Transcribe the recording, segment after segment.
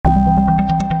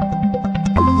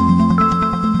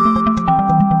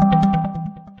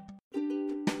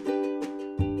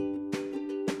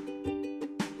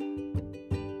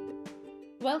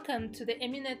welcome to the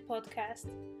EmuNet podcast,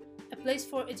 a place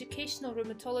for educational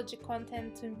rheumatology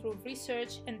content to improve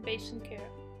research and patient care.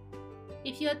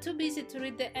 If you are too busy to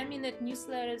read the EmuNet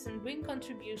newsletters and bring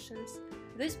contributions,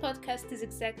 this podcast is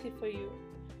exactly for you.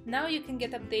 Now you can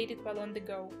get updated while on the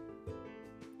go.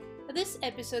 This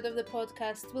episode of the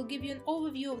podcast will give you an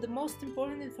overview of the most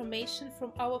important information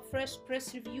from our fresh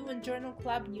press review and journal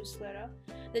club newsletter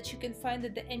that you can find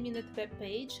at the EmuNet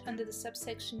webpage under the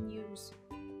subsection News.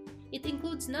 It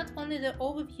includes not only the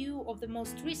overview of the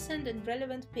most recent and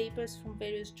relevant papers from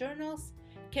various journals,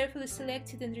 carefully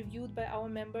selected and reviewed by our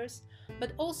members,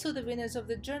 but also the winners of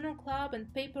the Journal Club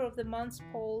and Paper of the Month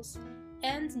polls,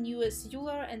 and newest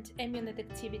EULAR and EmuNet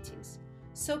activities.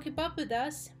 So keep up with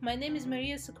us. My name is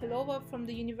Maria Sokolova from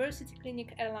the University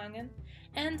Clinic Erlangen,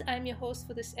 and I'm your host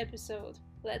for this episode.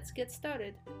 Let's get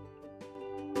started.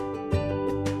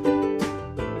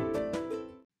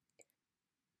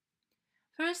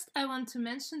 First, I want to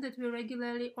mention that we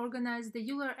regularly organize the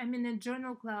EULAR EmuNet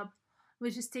Journal Club,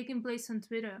 which is taking place on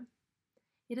Twitter.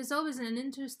 It is always an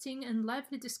interesting and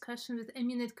lively discussion with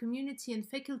EmuNet community and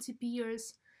faculty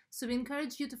peers, so we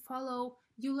encourage you to follow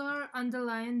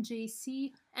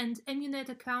EULAR_JC and EmuNet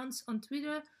accounts on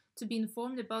Twitter to be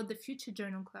informed about the future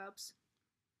journal clubs.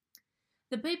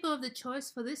 The paper of the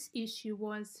choice for this issue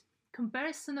was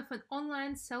Comparison of an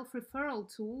online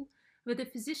self-referral tool with a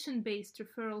physician-based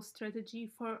referral strategy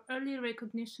for early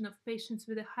recognition of patients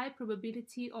with a high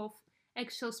probability of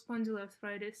axial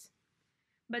spondyloarthritis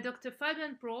by Dr.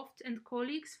 Fabian Proft and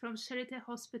colleagues from Charité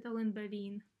Hospital in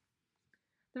Berlin.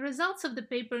 The results of the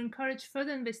paper encourage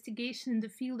further investigation in the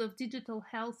field of digital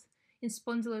health in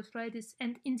spondyloarthritis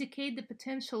and indicate the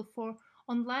potential for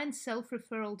online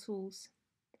self-referral tools.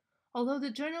 Although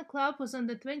the journal club was on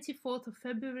the 24th of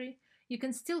February, you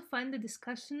can still find the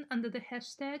discussion under the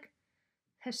hashtag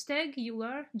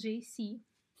EULARJC.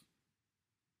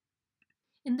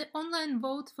 In the online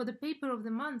vote for the paper of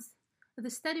the month, the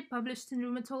study published in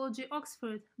Rheumatology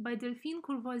Oxford by Delphine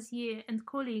Courvoisier and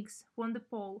colleagues won the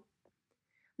poll.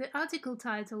 The article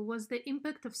title was The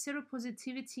Impact of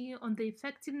Seropositivity on the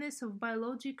Effectiveness of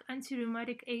Biologic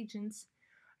Antirheumatic Agents,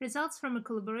 results from a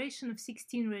collaboration of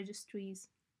 16 registries.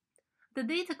 The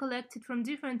data collected from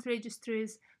different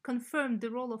registries confirmed the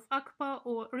role of ACPA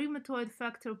or rheumatoid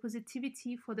factor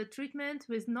positivity for the treatment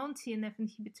with non-TNF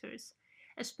inhibitors,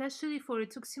 especially for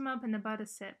rituximab and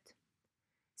abatacept.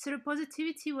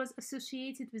 Seropositivity was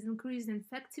associated with increased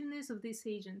effectiveness of these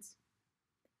agents.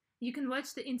 You can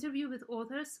watch the interview with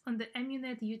authors on the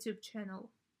EmuNet YouTube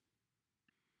channel.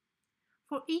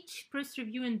 For each press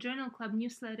review and journal club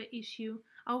newsletter issue,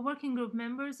 our working group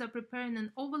members are preparing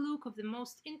an overlook of the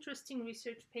most interesting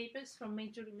research papers from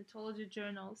major rheumatology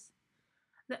journals.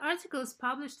 The articles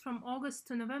published from August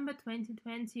to November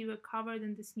 2020 were covered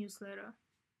in this newsletter.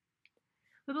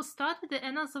 We will start with the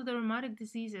Annals of the Rheumatic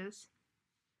Diseases.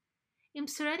 In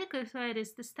psoriatic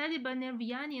arthritis, the study by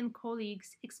Nerviani and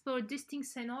colleagues explored distinct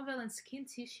synovial and skin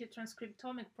tissue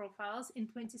transcriptomic profiles in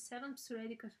 27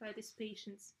 psoriatic arthritis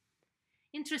patients.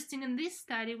 Interesting in this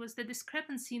study was the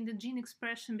discrepancy in the gene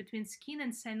expression between skin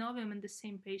and synovium in the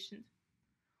same patient.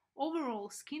 Overall,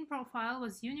 skin profile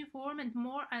was uniform and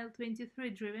more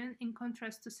IL-23 driven in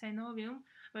contrast to synovium,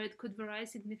 where it could vary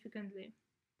significantly.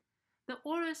 The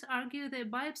authors argue that a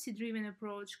biopsy-driven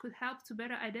approach could help to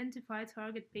better identify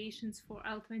target patients for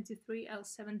IL-23,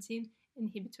 IL-17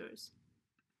 inhibitors.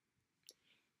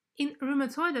 In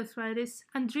rheumatoid arthritis,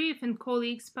 Andreev and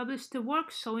colleagues published a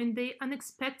work showing the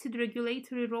unexpected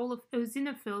regulatory role of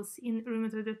eosinophils in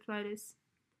rheumatoid arthritis.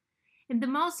 In the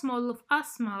mouse model of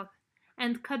asthma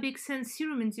and carbexane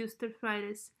serum-induced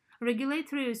arthritis,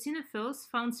 regulatory eosinophils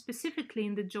found specifically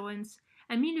in the joints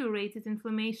ameliorated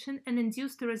inflammation and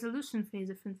induced the resolution phase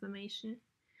of inflammation.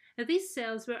 These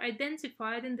cells were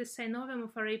identified in the synovium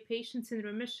of RA patients in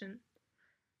remission.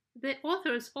 The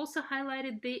authors also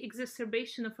highlighted the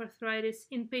exacerbation of arthritis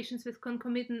in patients with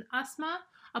concomitant asthma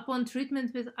upon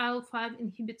treatment with IL-5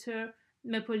 inhibitor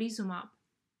mepolizumab.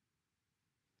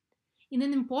 In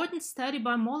an important study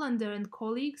by Molander and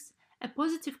colleagues, a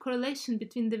positive correlation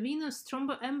between the venous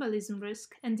thromboembolism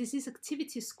risk and disease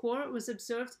activity score was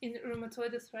observed in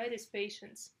rheumatoid arthritis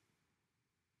patients.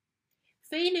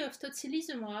 Failure of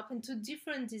tocilizumab in two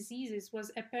different diseases was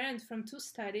apparent from two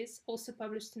studies, also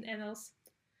published in Annals.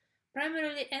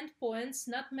 Primarily endpoints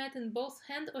not met in both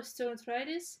hand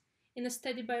osteoarthritis, in a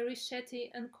study by Rischetti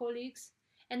and colleagues,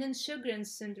 and in Sjögren's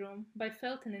syndrome by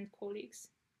Felten and colleagues.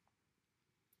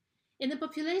 In a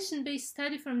population-based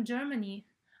study from Germany,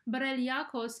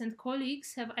 Bareliakos and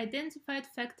colleagues have identified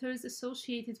factors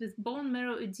associated with bone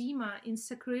marrow edema in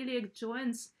sacroiliac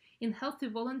joints in healthy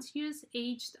volunteers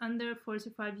aged under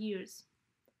 45 years.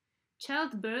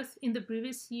 childbirth in the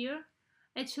previous year,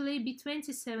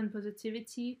 HLA-B27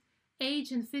 positivity,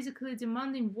 age and physically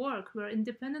demanding work were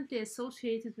independently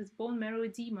associated with bone marrow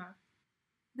edema.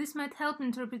 This might help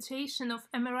interpretation of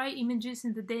MRI images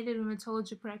in the daily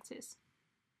rheumatology practice.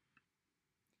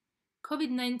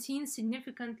 COVID-19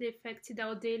 significantly affected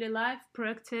our daily life,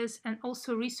 practice, and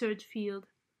also research field.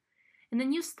 In a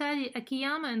new study,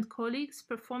 Akiyama and colleagues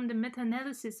performed a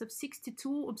meta-analysis of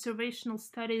 62 observational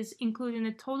studies, including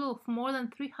a total of more than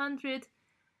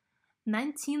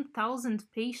 319,000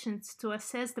 patients, to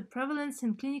assess the prevalence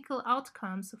and clinical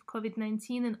outcomes of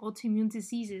COVID-19 and autoimmune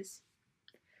diseases.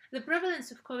 The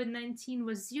prevalence of COVID-19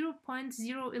 was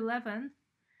 0.011,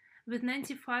 with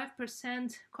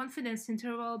 95% confidence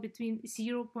interval between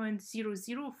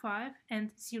 0.005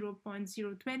 and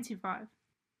 0.025.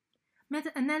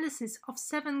 Meta-analysis of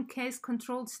 7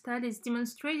 case-controlled studies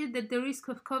demonstrated that the risk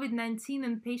of COVID-19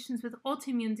 in patients with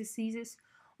autoimmune diseases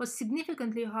was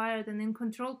significantly higher than in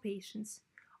control patients,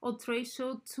 odds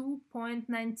ratio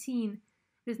 2.19,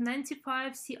 with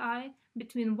 95 CI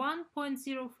between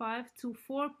 1.05 to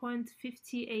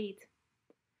 4.58.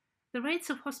 The rates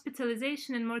of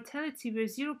hospitalization and mortality were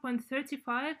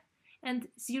 0.35 and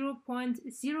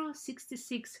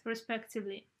 0.066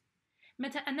 respectively.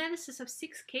 Meta-analysis of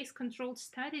 6 case-controlled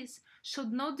studies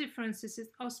showed no differences in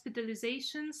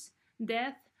hospitalizations,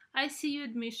 death, ICU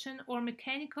admission, or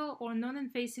mechanical or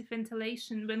non-invasive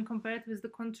ventilation when compared with the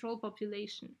control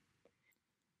population.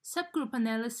 Subgroup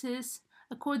analysis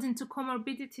according to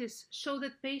comorbidities show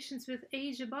that patients with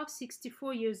age above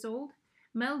 64 years old,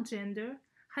 male gender,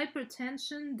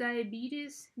 hypertension,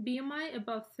 diabetes, BMI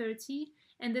above 30,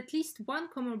 and at least one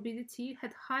comorbidity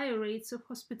had higher rates of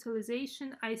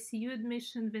hospitalization, ICU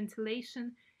admission,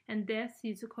 ventilation, and death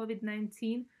due to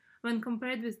COVID-19 when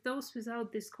compared with those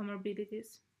without these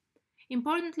comorbidities.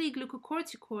 Importantly,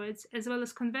 glucocorticoids, as well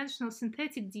as conventional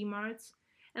synthetic DMARDs,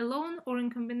 alone or in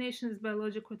combination with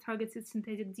biologic or targeted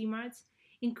synthetic DMARDs,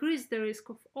 increase the risk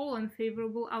of all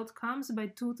unfavorable outcomes by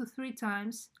 2 to 3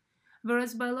 times,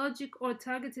 whereas biologic or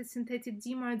targeted synthetic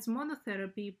DMARDs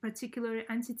monotherapy, particularly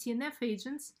anti-TNF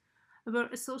agents, were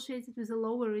associated with a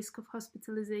lower risk of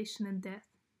hospitalization and death.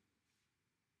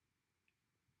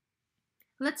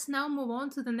 Let's now move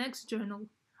on to the next journal,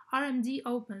 RMD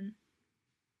Open.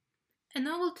 A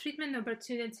novel treatment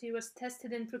opportunity was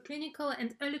tested in preclinical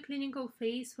and early clinical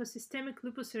phase for systemic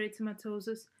lupus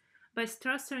erythematosus by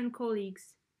Strasser and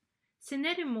colleagues.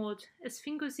 Cenerimod, a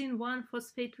sphingosine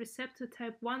 1-phosphate receptor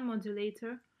type 1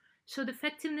 modulator, showed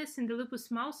effectiveness in the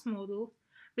lupus mouse model,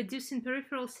 reducing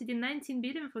peripheral CD19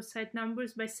 B lymphocyte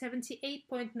numbers by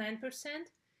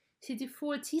 78.9%,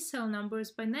 CD4 T cell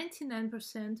numbers by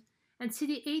 99%, and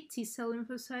CD8 T cell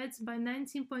lymphocytes by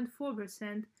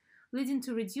 19.4%, leading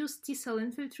to reduced T cell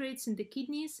infiltrates in the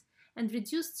kidneys and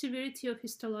reduced severity of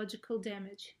histological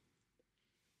damage.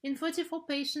 In 44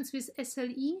 patients with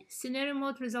SLE,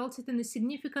 cenerimod resulted in a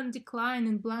significant decline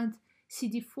in blood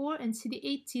CD4 and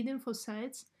CD8 T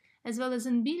lymphocytes, as well as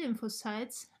in B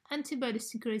lymphocytes,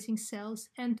 antibody-secreting cells,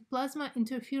 and plasma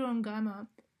interferon gamma,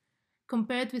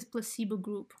 compared with placebo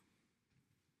group.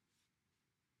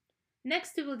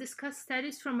 Next, we will discuss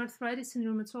studies from arthritis and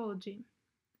rheumatology.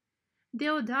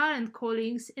 Deodar and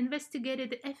colleagues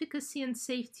investigated the efficacy and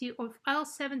safety of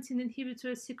IL-17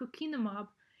 inhibitor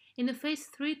secukinumab in a phase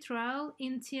 3 trial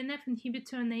in TNF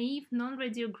inhibitor-naive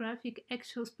non-radiographic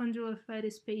axial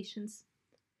spondyloarthritis patients.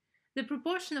 The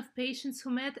proportion of patients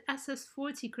who met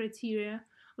SS40 criteria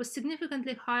was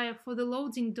significantly higher for the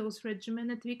loading dose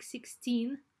regimen at week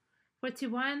 16,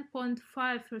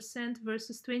 41.5%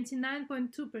 versus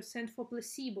 29.2% for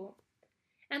placebo,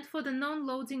 and for the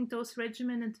non-loading dose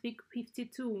regimen at week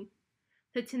 52,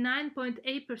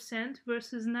 39.8%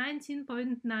 versus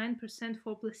 19.9%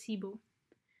 for placebo.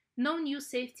 No new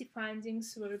safety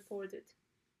findings were reported.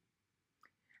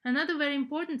 Another very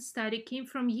important study came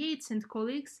from Yates and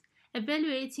colleagues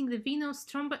evaluating the venous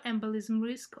thromboembolism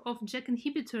risk of JAK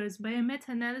inhibitors by a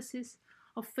meta-analysis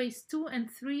of phase 2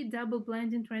 and 3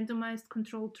 double-blinded randomized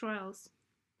controlled trials.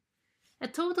 A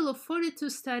total of 42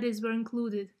 studies were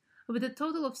included, with a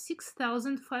total of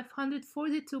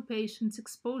 6,542 patients'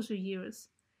 exposure years,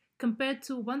 compared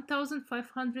to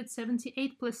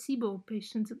 1,578 placebo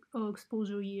patient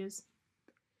exposure years.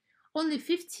 Only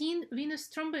 15 venous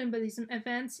thromboembolism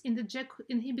events in the JAK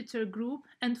inhibitor group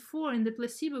and 4 in the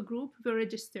placebo group were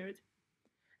registered.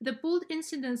 The pooled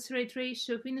incidence rate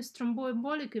ratio of venous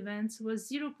thromboembolic events was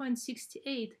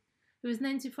 0.68, with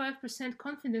 95%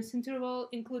 confidence interval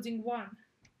including 1.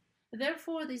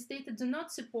 Therefore, these data do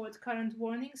not support current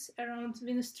warnings around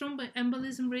venous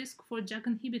thromboembolism risk for JAK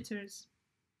inhibitors.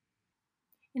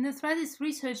 In arthritis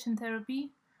research and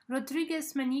therapy,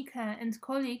 Rodriguez Manica and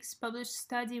colleagues published a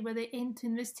study where they aimed to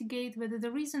investigate whether the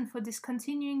reason for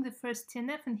discontinuing the first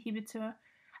TNF inhibitor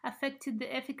affected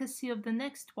the efficacy of the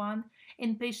next one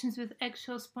in patients with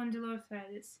axial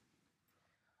spondyloarthritis.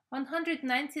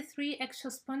 193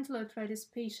 axial spondyloarthritis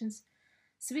patients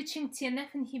switching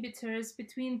TNF inhibitors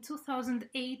between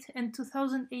 2008 and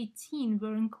 2018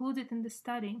 were included in the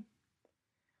study.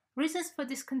 Reasons for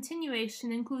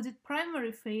discontinuation included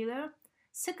primary failure,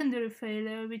 secondary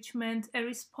failure, which meant a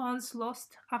response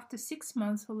lost after 6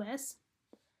 months or less,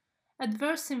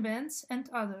 adverse events, and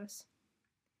others.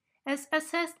 As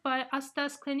assessed by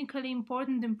ASDA's clinically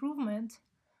important improvement,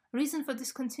 reason for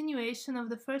discontinuation of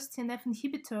the first TNF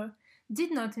inhibitor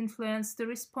did not influence the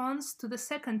response to the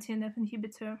second TNF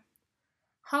inhibitor.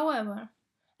 However,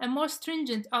 a more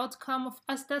stringent outcome of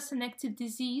ASDA-selective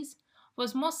disease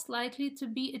was most likely to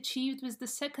be achieved with the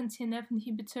second TNF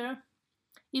inhibitor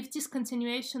if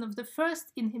discontinuation of the first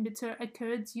inhibitor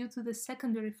occurred due to the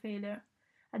secondary failure,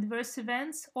 adverse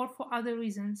events, or for other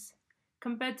reasons,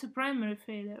 compared to primary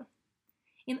failure.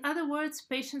 In other words,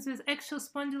 patients with axial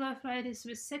spondyloarthritis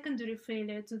with secondary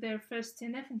failure to their first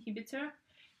TNF inhibitor,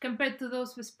 compared to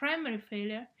those with primary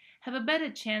failure, have a better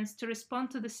chance to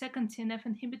respond to the second TNF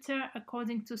inhibitor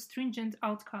according to stringent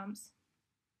outcomes.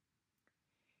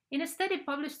 In a study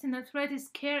published in Arthritis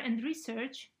Care and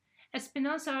Research,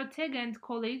 Espinosa Ortega and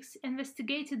colleagues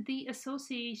investigated the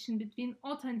association between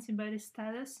autoantibody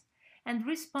status and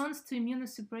response to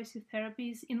immunosuppressive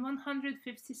therapies in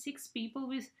 156 people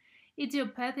with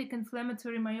idiopathic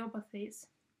inflammatory myopathies.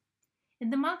 In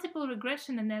the multiple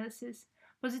regression analysis,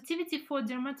 positivity for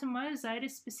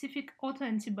dermatomyositis-specific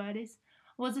autoantibodies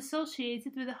was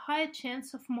associated with a higher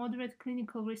chance of moderate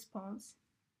clinical response.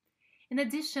 In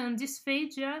addition,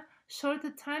 dysphagia,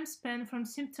 shorter time span from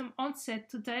symptom onset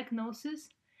to diagnosis,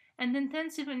 and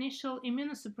intensive initial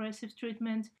immunosuppressive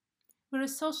treatment were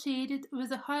associated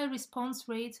with a higher response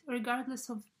rate regardless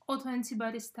of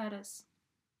autoantibody status.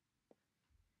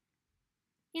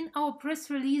 In our press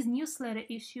release newsletter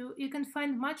issue, you can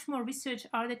find much more research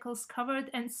articles covered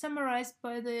and summarized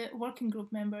by the working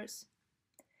group members.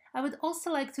 I would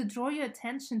also like to draw your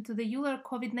attention to the EULAR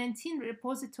COVID-19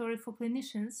 repository for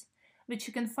clinicians, which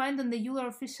you can find on the EULAR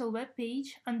official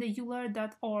webpage under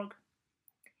eular.org.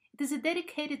 It is a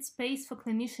dedicated space for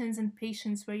clinicians and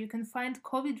patients where you can find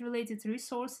COVID-related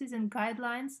resources and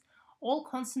guidelines, all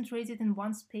concentrated in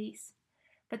one space.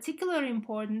 Particularly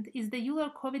important is the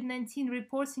EULAR COVID-19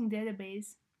 reporting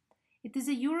database. It is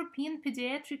a European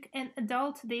pediatric and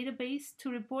adult database to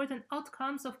report on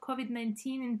outcomes of COVID-19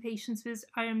 in patients with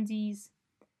RMDs.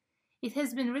 It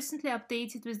has been recently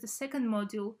updated with the second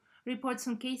module, reports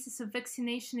on cases of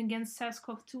vaccination against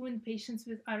SARS-CoV-2 in patients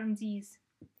with RMDs.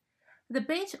 The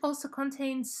page also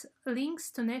contains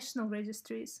links to national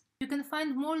registries. You can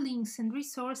find more links and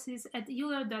resources at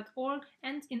eular.org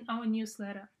and in our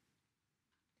newsletter.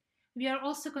 We are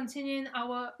also continuing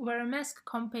our Wear a Mask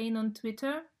campaign on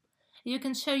Twitter. You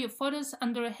can share your photos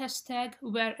under a hashtag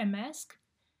 #WearAMask,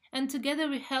 and together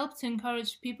we help to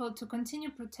encourage people to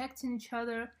continue protecting each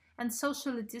other and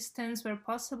socially distance where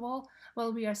possible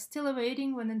while we are still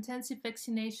awaiting when intensive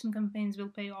vaccination campaigns will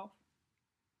pay off.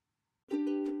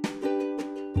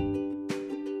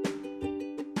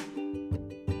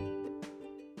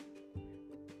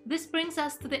 This brings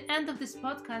us to the end of this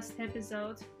podcast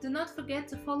episode. Do not forget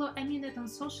to follow Emunet on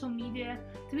social media,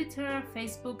 Twitter,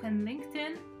 Facebook, and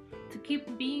LinkedIn to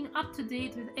keep being up to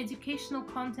date with educational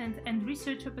content and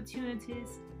research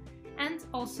opportunities, and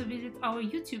also visit our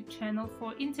YouTube channel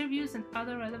for interviews and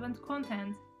other relevant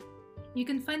content. You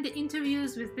can find the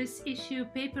interviews with this issue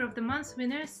Paper of the Month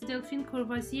winners Delphine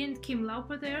Courvoisier and Kim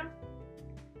Lauper there.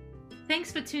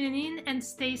 Thanks for tuning in and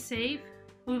stay safe.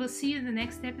 We will see you in the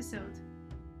next episode.